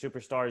even if your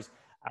superstars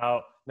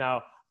out.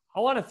 Now, I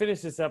want to finish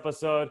this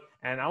episode,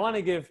 and I want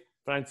to give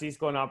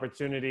Francisco an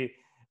opportunity.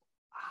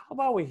 How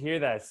about we hear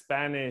that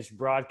Spanish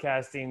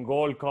broadcasting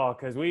goal call?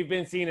 Because we've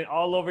been seeing it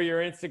all over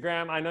your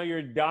Instagram. I know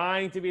you're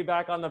dying to be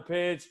back on the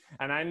pitch,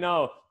 and I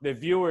know the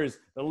viewers,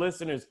 the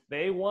listeners,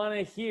 they want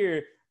to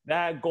hear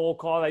that goal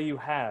call that you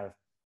have.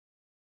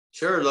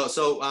 Sure.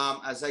 So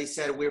as I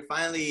said, we're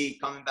finally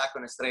coming back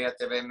on Estrella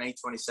TV May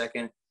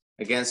 22nd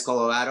against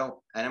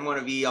Colorado. And I'm going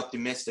to be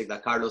optimistic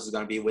that Carlos is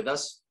going to be with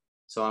us.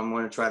 So I'm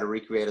going to try to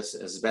recreate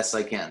as best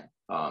I can.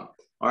 All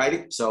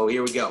righty. So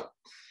here we go.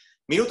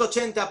 Minuto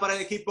 80 para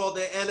el equipo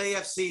de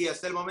LAFC.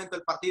 Hasta el momento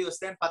el partido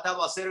está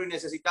empatado a 0 y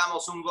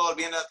necesitamos un gol.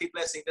 Viene la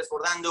tripleta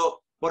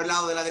desbordando por el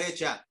lado de la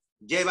derecha.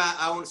 Se lleva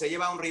a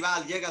un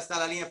rival, llega hasta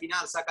la línea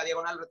final, saca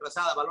diagonal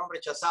retrasada, balón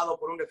rechazado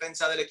por un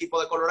defensa del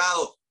equipo de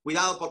Colorado.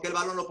 Cuidado porque el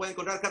balón lo puede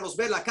encontrar Carlos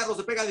Vela. Carlos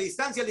se pega de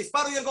distancia, el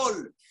disparo y el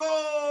gol. ¡Gol!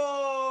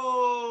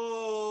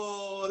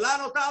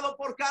 Anotado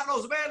por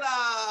Carlos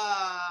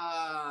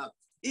Vela.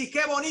 Y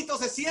qué bonito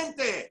se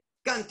siente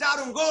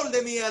cantar un gol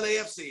de mi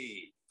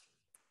LAFC.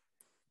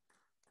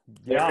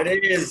 Yeah, there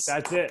it is.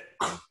 That's it.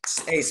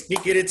 Hey,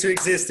 speak it into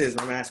existence,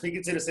 my man. Speak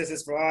it into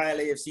existence for all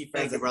LAFC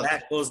fans.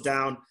 That goes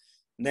down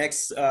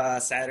next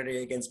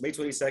Saturday against May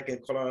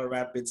 22nd, Colorado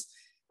Rapids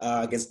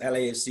against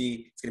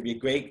LAFC. It's going to be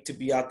great to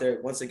be out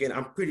there. Once again,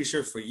 I'm pretty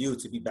sure for you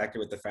to be back there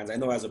with the fans. I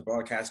know as a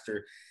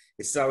broadcaster,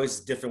 it's always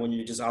different when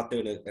you're just out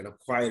there in a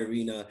quiet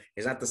arena.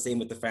 It's not the same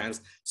with the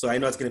fans. So I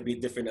know it's going to be a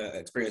different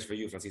experience for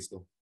you,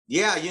 Francisco.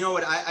 Yeah, you know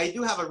what? I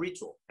do have a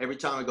ritual. Every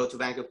time I go to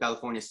Bank of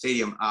California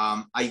Stadium,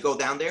 I go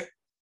down there.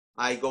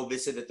 I go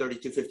visit the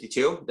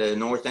 3252, the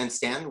North End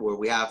stand, where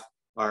we have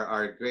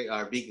our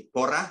big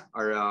porra,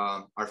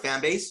 our fan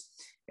base.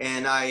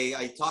 And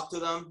I talk to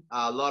them.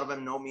 A lot of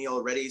them know me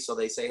already, so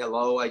they say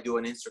hello. I do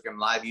an Instagram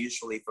live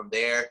usually from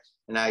there,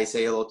 and I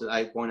say hello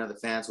I point at the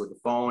fans with the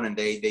phone, and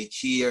they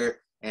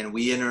cheer, and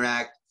we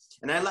interact.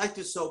 And I like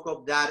to soak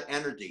up that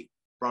energy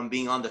from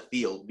being on the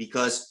field,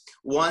 because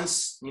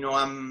once, you know,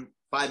 I'm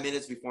 5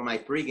 minutes before my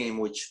pregame,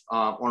 which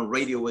on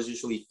radio was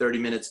usually 30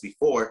 minutes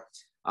before,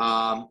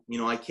 you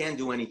know, I can't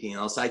do anything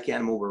else. I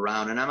can't move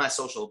around, and I'm a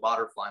social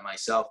butterfly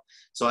myself.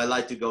 So I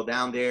like to go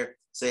down there,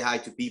 say hi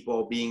to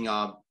people, being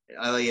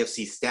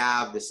LAFC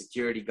staff, the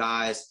security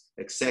guys,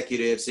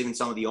 executives, even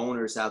some of the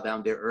owners out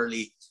down there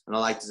early. And I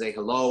like to say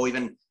hello,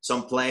 even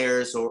some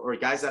players or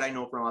guys that I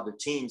know from other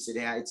teams.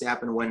 It's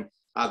happened when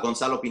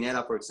Gonzalo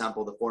Pineda, for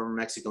example, the former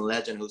Mexican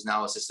legend who's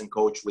now assistant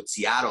coach with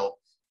Seattle,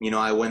 you know,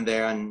 I went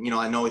there, and, you know,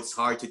 I know it's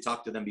hard to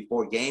talk to them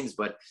before games,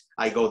 but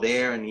I go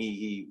there and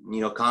he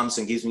you know, comes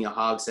and gives me a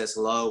hug, says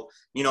hello.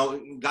 You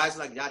know, guys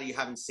like that you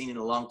haven't seen in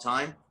a long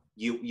time.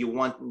 You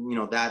want, you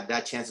know,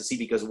 that chance to see,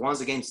 because once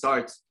the game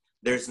starts,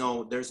 there's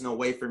no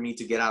way for me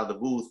to get out of the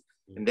booth,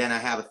 and then I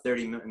have a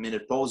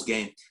 30-minute post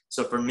game.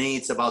 So for me,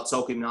 it's about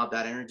soaking up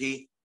that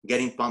energy,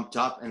 getting pumped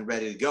up and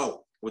ready to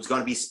go. What's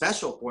going to be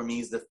special for me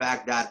is the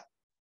fact that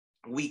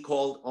we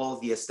called all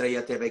the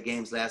Estrella TV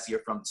games last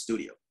year from the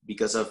studio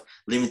because of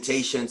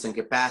limitations and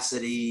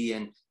capacity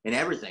and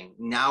everything.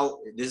 Now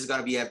this is going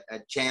to be a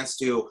chance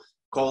to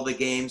call the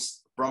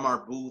games from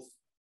our booth,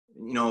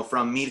 you know,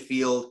 from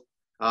midfield,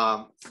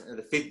 from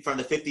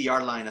the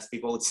 50-yard line, as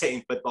people would say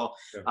in football.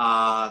 Sure.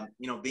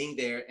 You know, being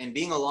there and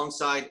being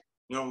alongside,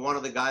 you know, one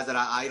of the guys that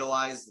I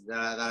idolized,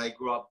 that I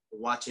grew up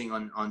watching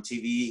on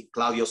TV,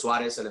 Claudio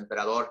Suarez, El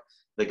Emperador,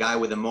 the guy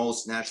with the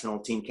most national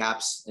team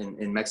caps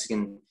in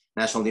Mexican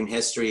national team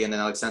history, and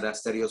then Alexander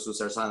Asterios, who's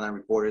our sideline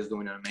reporter, is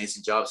doing an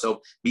amazing job.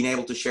 So being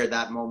able to share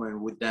that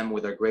moment with them,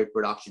 with our great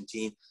production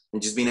team,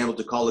 and just being able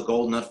to call a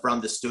goal, not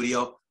from the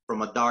studio,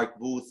 from a dark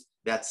booth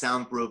that's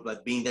soundproof,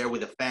 but being there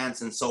with the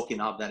fans and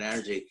soaking up that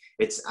energy.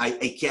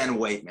 I can't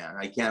wait, man.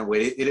 I can't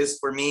wait. It is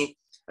for me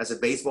as a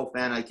baseball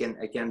fan. I can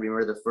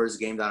remember the first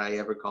game that I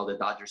ever called at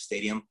Dodger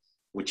Stadium,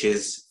 which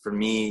is for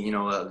me, you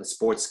know, the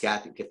sports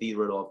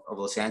cathedral of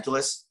Los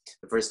Angeles.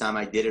 The first time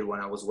I did it when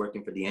I was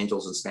working for the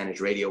Angels on Spanish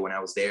radio. When I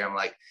was there, I'm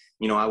like,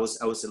 you know, I was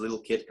a little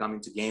kid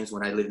coming to games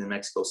when I lived in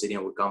Mexico City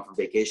and would come from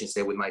vacation,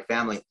 stay with my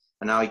family.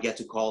 And now I get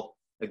to call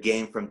a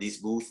game from this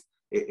booth.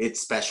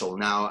 It's special.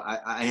 Now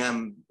I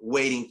am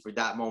waiting for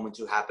that moment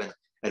to happen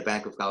at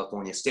Bank of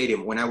California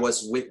Stadium. When I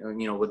was with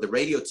the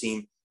radio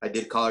team, I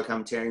did color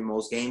commentary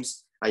most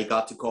games. I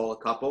got to call a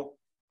couple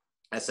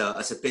as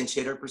a pinch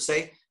hitter per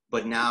se.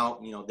 But now,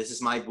 you know, this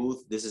is my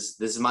booth. This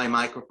is my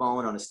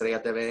microphone on Estrella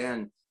TV,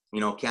 and,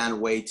 you know, can't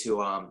wait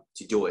to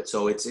do it.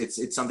 So it's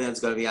something that's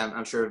going to be,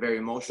 I'm sure, very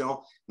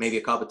emotional. Maybe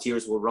a couple of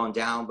tears will run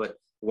down, but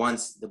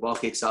once the ball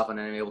kicks off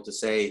and I'm able to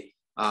say,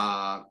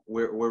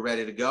 we're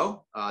ready to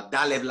go.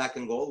 Dale black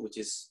and gold, which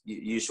is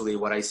usually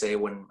what I say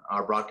when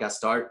our broadcasts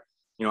start.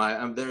 You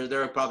know,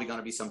 there are probably going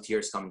to be some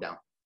tears coming down.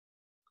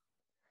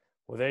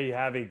 Well, there you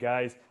have it,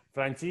 guys.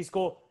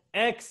 Francisco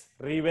X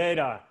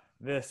Rivera,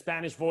 the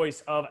Spanish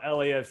voice of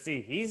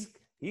LAFC.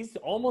 He's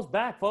almost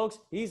back, folks.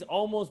 He's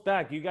almost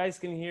back. You guys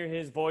can hear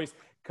his voice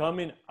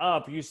coming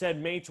up. You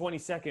said May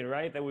 22nd,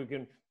 right?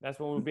 That's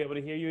when we'll be able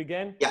to hear you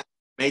again? Yeah.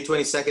 May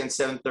 22nd,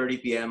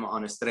 7:30 p.m.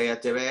 on Estrella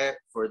TV.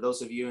 For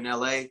those of you in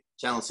LA,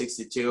 channel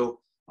 62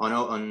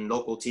 on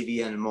local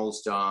TV and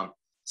most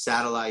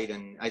satellite,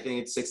 and I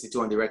think it's 62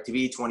 on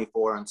DirecTV,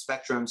 24 on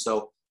Spectrum.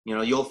 So, you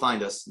know, you'll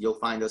find us. You'll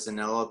find us, and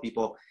a lot of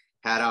people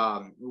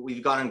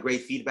we've gotten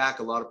great feedback.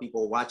 A lot of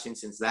people watching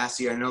since last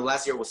year. I know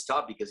last year was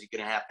tough because you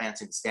couldn't have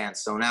fans in the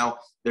stands. So now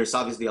there's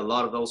obviously a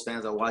lot of those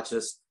fans that watched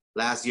us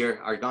last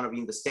year are going to be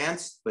in the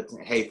stands. But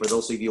hey, for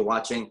those of you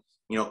watching,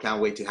 you know, can't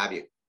wait to have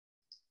you.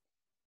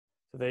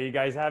 So there you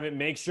guys have it.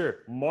 Make sure,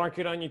 mark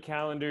it on your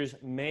calendars,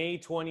 May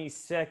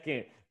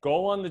 22nd.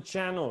 Go on the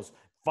channels.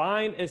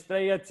 Find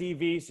Estrella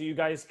TV so you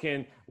guys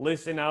can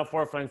listen out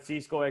for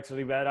Francisco X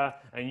Rivera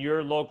and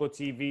your local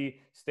TV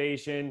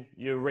station,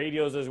 your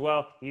radios as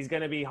well. He's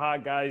going to be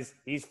hot, guys.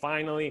 He's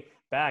finally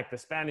back, the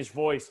Spanish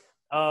voice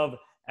of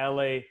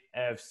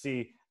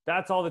LAFC.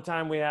 That's all the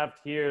time we have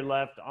here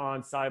left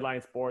on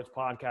Sideline Sports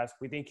Podcast.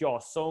 We thank you all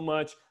so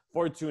much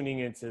for tuning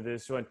into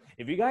this one.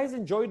 If you guys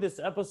enjoyed this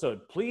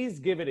episode, please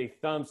give it a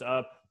thumbs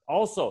up.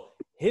 Also,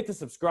 hit the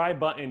subscribe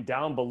button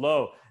down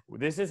below.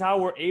 This is how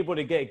we're able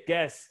to get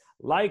guests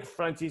like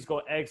Francisco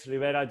X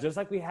Rivera, just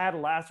like we had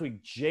last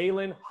week,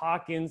 Jalen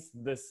Hawkins,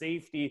 the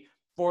safety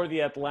for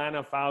the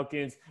Atlanta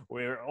Falcons.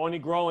 We're only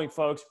growing,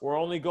 folks. We're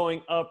only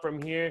going up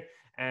from here.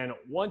 And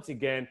once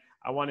again,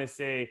 I want to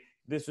say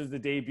this was the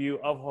debut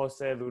of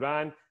Jose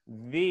Duran,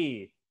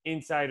 the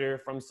insider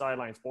from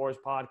Sideline Sports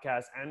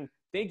Podcast. And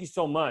thank you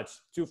so much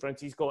to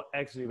Francisco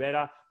X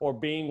Rivera for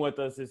being with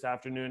us this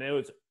afternoon. It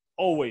was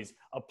always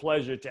a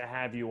pleasure to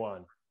have you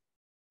on.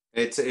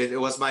 It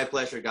was my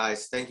pleasure,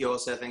 guys. Thank you,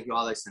 Jose. Thank you,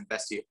 Alex, and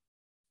best to you.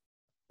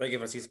 Thank you,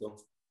 Francisco.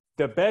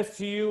 The best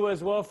to you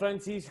as well,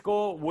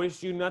 Francisco.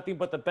 Wish you nothing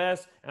but the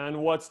best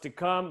and what's to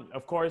come.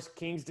 Of course,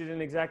 Kings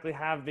didn't exactly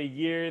have the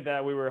year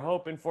that we were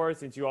hoping for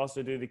since you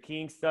also do the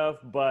King stuff.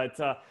 But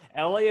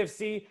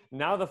LAFC,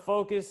 now the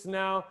focus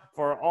now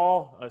for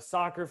all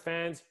soccer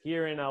fans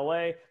here in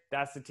LA.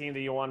 That's the team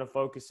that you want to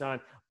focus on.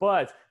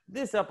 But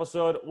this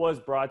episode was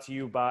brought to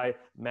you by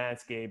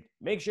Manscaped.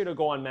 Make sure to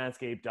go on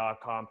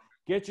manscaped.com.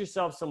 Get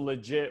yourself some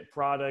legit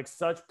products,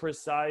 such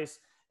precise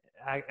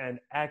and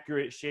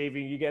accurate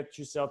shaving. You get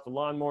yourself the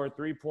Lawnmower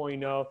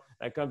 3.0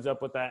 that comes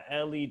up with that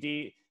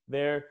LED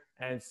there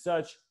and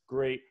such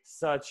great,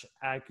 such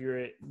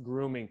accurate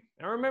grooming.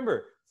 And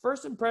remember,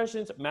 first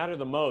impressions matter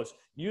the most.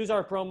 Use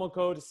our promo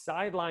code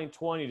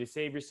SIDELINE20 to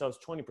save yourselves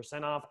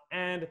 20% off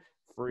and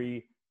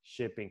free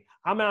shipping.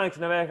 I'm Alex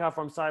Naveja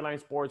from Sideline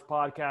Sports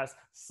Podcast,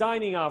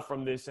 signing off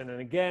from this. And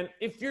again,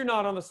 if you're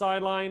not on the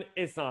sideline,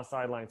 it's not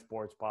Sideline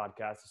Sports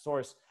Podcast, the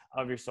source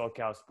of your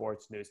SoCal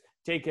sports news.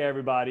 Take care,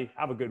 everybody.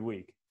 Have a good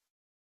week.